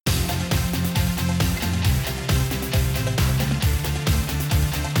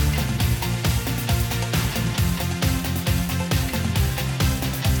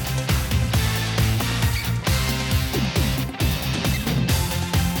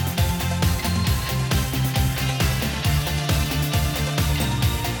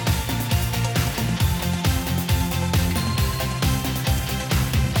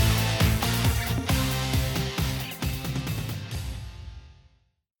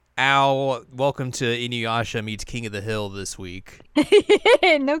Al, welcome to Inuyasha meets King of the Hill this week.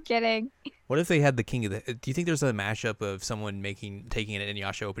 No kidding. What if they had the King of the? Do you think there's a mashup of someone taking an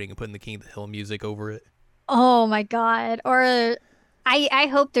Inuyasha opening and putting the King of the Hill music over it? Oh my God. Or I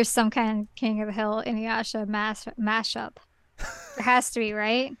hope there's some kind of King of the Hill Inuyasha mashup. There has to be,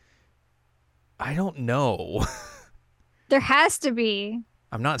 right? I don't know. There has to be.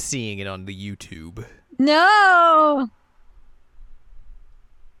 I'm not seeing it on the YouTube. No.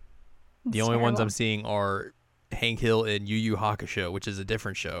 The It's only ones I'm terrible. seeing are Hank Hill and Yu Yu Hakusho, which is a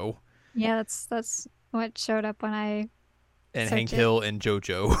different show, Yeah, that's what showed up when I and Hank searched it. Hill and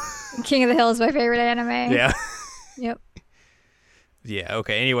JoJo. King of the Hill is my favorite anime. Yeah. Yep. Yeah,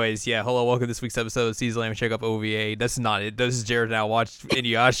 okay. Anyways, yeah, hello, welcome to this week's episode of Season Lamb Check Up OVA. That's not it. This is Jared now. Watch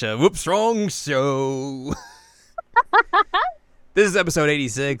Inuyasha. Whoops, wrong show. This is episode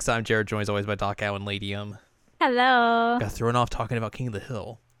 86. I'm Jared, joined as always by Doc Cow and Ladium. Hello. Got thrown off talking about King of the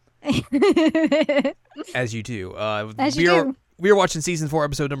Hill, as you do. As you We are do. we are watching season 4,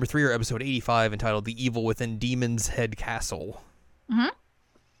 episode number 3, or episode 85, entitled "The Evil Within Demon's Head Castle." hmm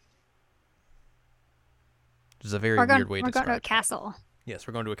Which is a very We're going weird way to we're going to a describe that. castle. Yes,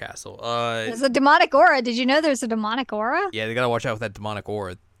 we're going to a castle. There's a demonic aura. Did you know there's a demonic aura? Yeah, they gotta watch out with that demonic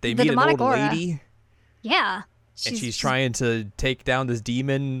aura. They The meet an demonic old aura. lady, Yeah. and she's She's trying to take down this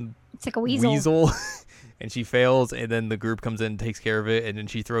demon it's like a weasel. weasel, and she fails, and then the group comes in and takes care of it, and then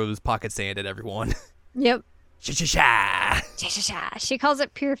she throws pocket sand at everyone. Yep. Sha sha sha! Sha, sha, sha. She calls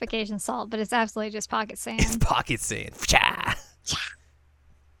it purification salt, but it's absolutely just pocket It's sand. pocket sand. Cha!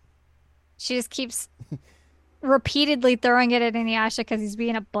 She just keeps repeatedly throwing it at Inuyasha because he's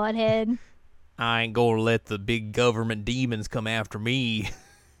being a butthead. I ain't gonna let the big government demons come after me.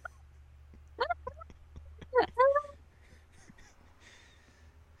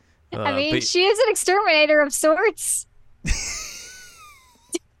 I mean, But she is an exterminator of sorts.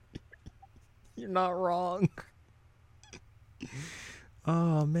 you're not wrong.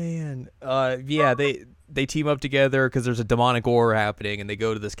 Oh man. Yeah, they team up together because there's a demonic aura happening, and they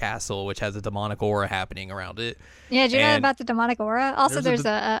go to this castle which has a demonic aura happening around it. Yeah, do you know And about the demonic aura? Also, there's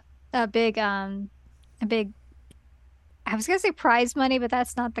a there's a big a big I was gonna say prize money, but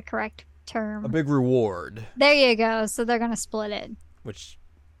that's not the correct a term. big reward, There you go. So they're gonna split it. which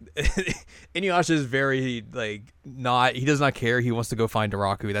Inuyasha is very like not. He does not care. He wants to go find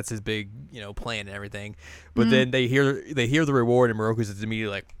Daraku. That's his big plan and everything. But Mm. then they hear the reward, and Moroku's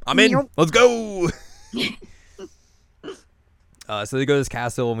immediately like, "I'm in. Yup. Let's go." So they go to this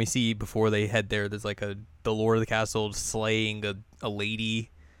castle, and we see before they head there, there's like the lord of the castle slaying a lady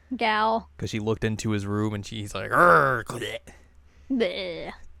Gal. because she looked into his room, and he's like, "Arr, quit it."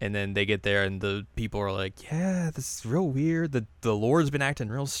 Bleh. And then they get there, and the people are like, "Yeah, this is real weird. The Lord's been acting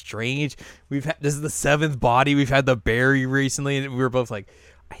real strange. This is the seventh body we've had the bury recently." And we were both like,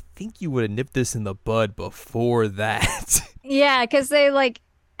 "I think you would have nipped this in the bud before that." Yeah, because they like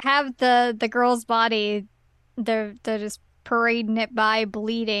have the girl's body. They're just parading it by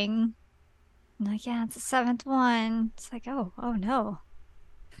bleeding. And like, yeah, it's the seventh one. It's like, oh no.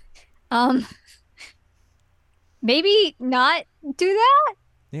 Um, maybe not do that.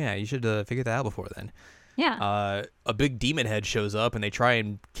 Yeah, you should figure that out before then. Yeah. A big demon head shows up, and they try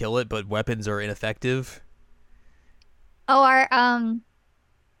and kill it, but weapons are ineffective. Oh,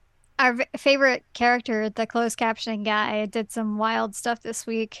 our favorite character, the closed captioning guy, did some wild stuff this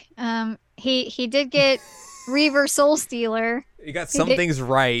week. He did get Reaver Soul Stealer. You got He some did, things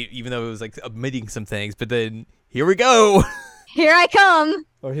right, even though it was like omitting some things. But then here we go. here I come.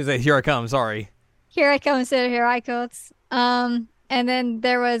 Or he's like, "Here I come." Sorry. Here I come, said here I goes. And then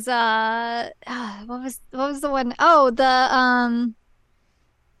there was what was the one? Oh,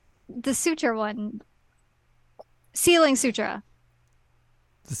 the suture one. Ceiling sutra.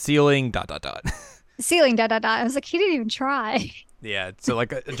 The ceiling. Dot dot dot. Ceiling dot dot dot. I was like, he didn't even try. Yeah, so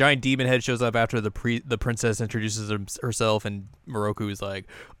like a giant demon head shows up after the princess introduces herself, and Moroku is like,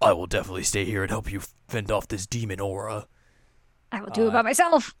 "I will definitely stay here and help you fend off this demon aura." I will do it Uh, by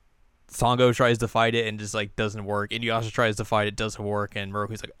myself. Sango tries to fight it and just like doesn't work. Inuyasha tries to fight it, doesn't work, and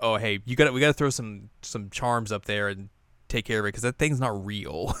Moroku's like, "Oh hey, we gotta throw some charms up there and take care of it because that thing's not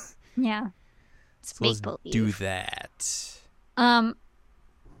real." Yeah. It's So let's make do believe. that. Um,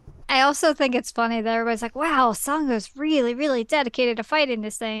 I also think it's funny that everybody's like, wow, Sango's really, really dedicated to fighting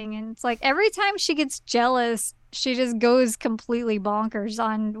this thing. And it's like every time she gets jealous, she just goes completely bonkers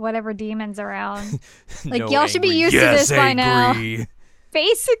on whatever demons around. Like, No y'all should be angry. used to Yes, this by now. angry.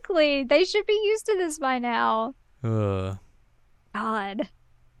 Basically, they should be used to this by now. Uh, God.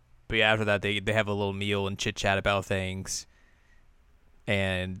 but yeah, after that, they have a little meal and chit chat about things,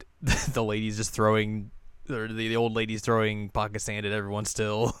 and the lady's just throwing or the old lady's throwing pocket sand at everyone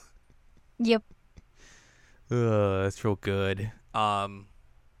still. Yep. That's real good.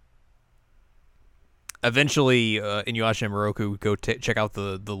 Eventually, Inuyasha and Moroku go check out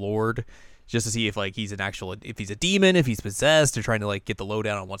the Lord just to see if like if he's a demon, if he's possessed. They're trying to like get the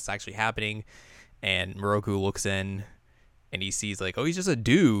lowdown on what's actually happening. And Moroku looks in and he sees like, oh, he's just a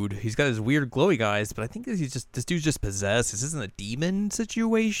dude. He's got his weird glowy eyes, but I think this dude's just possessed. This isn't a demon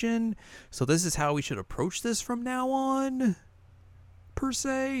situation. So this is how we should approach this from now on, per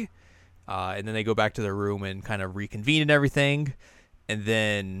se. And then they go back to their room and kind of reconvene and everything. And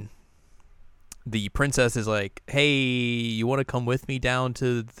then the princess is like, hey, you want to come with me down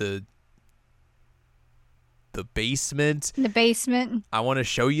to the basement? The basement. I want to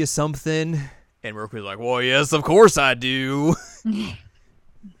show you something. And Moroku's like, well, yes, of course I do. And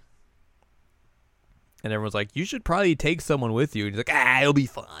everyone's like, you should probably take someone with you. And he's like, it'll be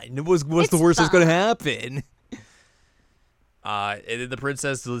fine. What's the worst that's going to happen? And then the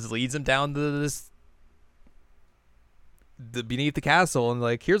princess leads him down to beneath the castle, and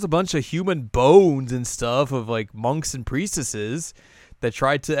like, here's a bunch of human bones and stuff of like monks and priestesses that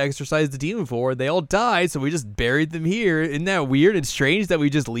tried to exorcise the demon before. They all died, so we just buried them here. Isn't that weird and strange that we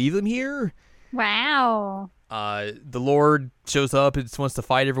just leave them here? Wow. The Lord shows up and wants to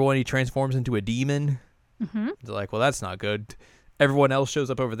fight everyone. He transforms into a demon. Mm-hmm. They're like, well, that's not good. Everyone else shows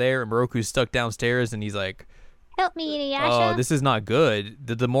up over there, and Moroku's stuck downstairs, and he's like, help me, Inuyasha. oh, this is not good.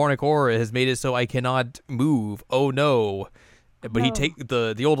 The demonic aura has made it so I cannot move. Oh, no. But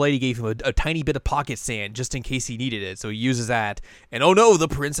the old lady gave him a tiny bit of pocket sand just in case he needed it, so he uses that. And oh, no, the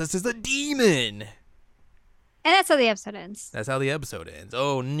princess is a demon. And that's how the episode ends. That's how the episode ends.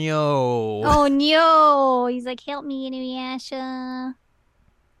 Oh, no. Oh, no. He's like, help me, Inuyasha.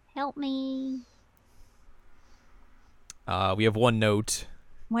 Help me. We have one note.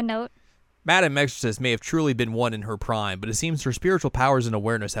 One note. Madam Exorcist may have truly been one in her prime, but it seems her spiritual powers and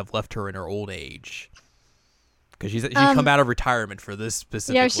awareness have left her in her old age. Because she's come out of retirement for this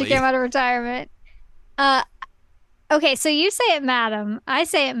specifically. Yeah, she came out of retirement. Okay, so you say it, madam. I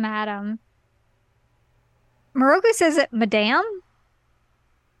say it, madam. Moroku says it, madame.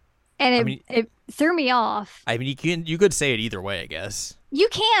 And it threw me off. I mean, you could say it either way, I guess. You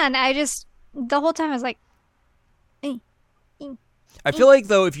can. The whole time I was like, I feel like,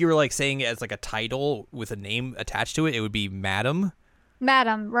 though, if you were like saying it as like a title with a name attached to it, it would be madam.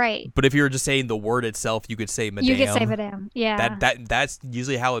 Madam, right. But if you were just saying the word itself, you could say madame. You could say madame, yeah. That's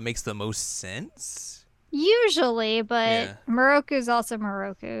usually how it makes the most sense. Usually, but Moroku's also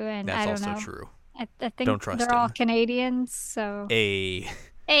Moroku, and that's I don't know. That's also true. I think don't trust they're all Canadians, so. Hey.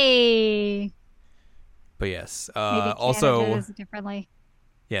 But yes, maybe also Canada does it differently.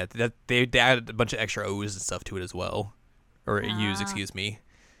 Yeah, they added a bunch of extra O's and stuff to it as well, or U's, excuse me.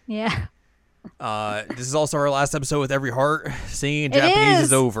 Yeah. This is also our last episode with Every Heart. Singing in Japanese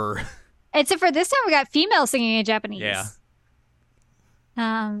is over. Except for this time, we got female singing in Japanese. Yeah.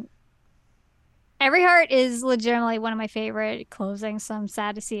 Every Heart is legitimately one of my favorite closings, so I'm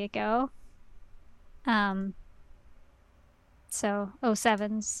sad to see it go. So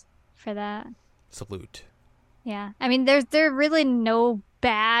 07s for that. Salute. Yeah, I mean, there are really no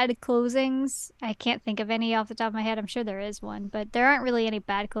bad closings. I can't think of any off the top of my head. I'm sure there is one, but there aren't really any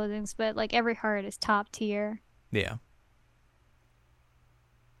bad closings. But like Every Heart is top tier. Yeah.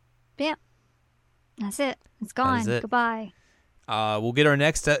 But yeah, that's it. It's gone. Goodbye. We'll get our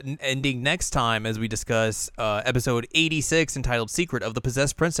next ending next time as we discuss episode 86 entitled "Secret of the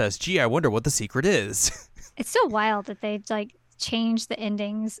Possessed Princess." Gee, I wonder what the secret is. It's so wild that they like change the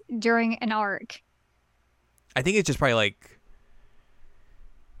endings during an arc. I think it's just probably like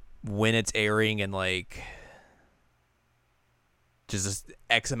when it's airing and like just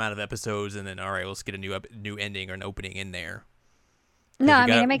X amount of episodes, and then all right, let's get a new ending or an opening in there. No, I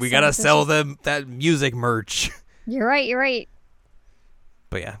mean it makes sense. We gotta sell them that music merch. You're right.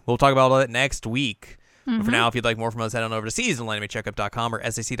 But yeah, we'll talk about all that next week. But for now, if you'd like more from us, head on over to seasonalanimeCheckup.com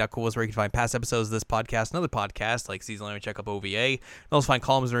or sac.cool is where you can find past episodes of this podcast and other podcasts like Seasonal Anime Checkup OVA. You can also find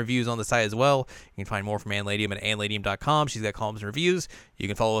columns and reviews on the site as well. You can find more from Anladium at anladium.com. She's got columns and reviews. You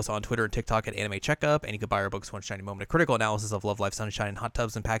can follow us on Twitter and TikTok at Anime Checkup, and you can buy our books, One Shiny Moment, a critical analysis of Love, Life, Sunshine, and Hot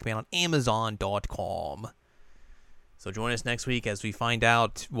Tubs and Pac-Man on Amazon.com. So join us next week as we find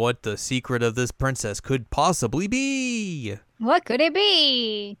out what the secret of this princess could possibly be. What could it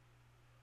be?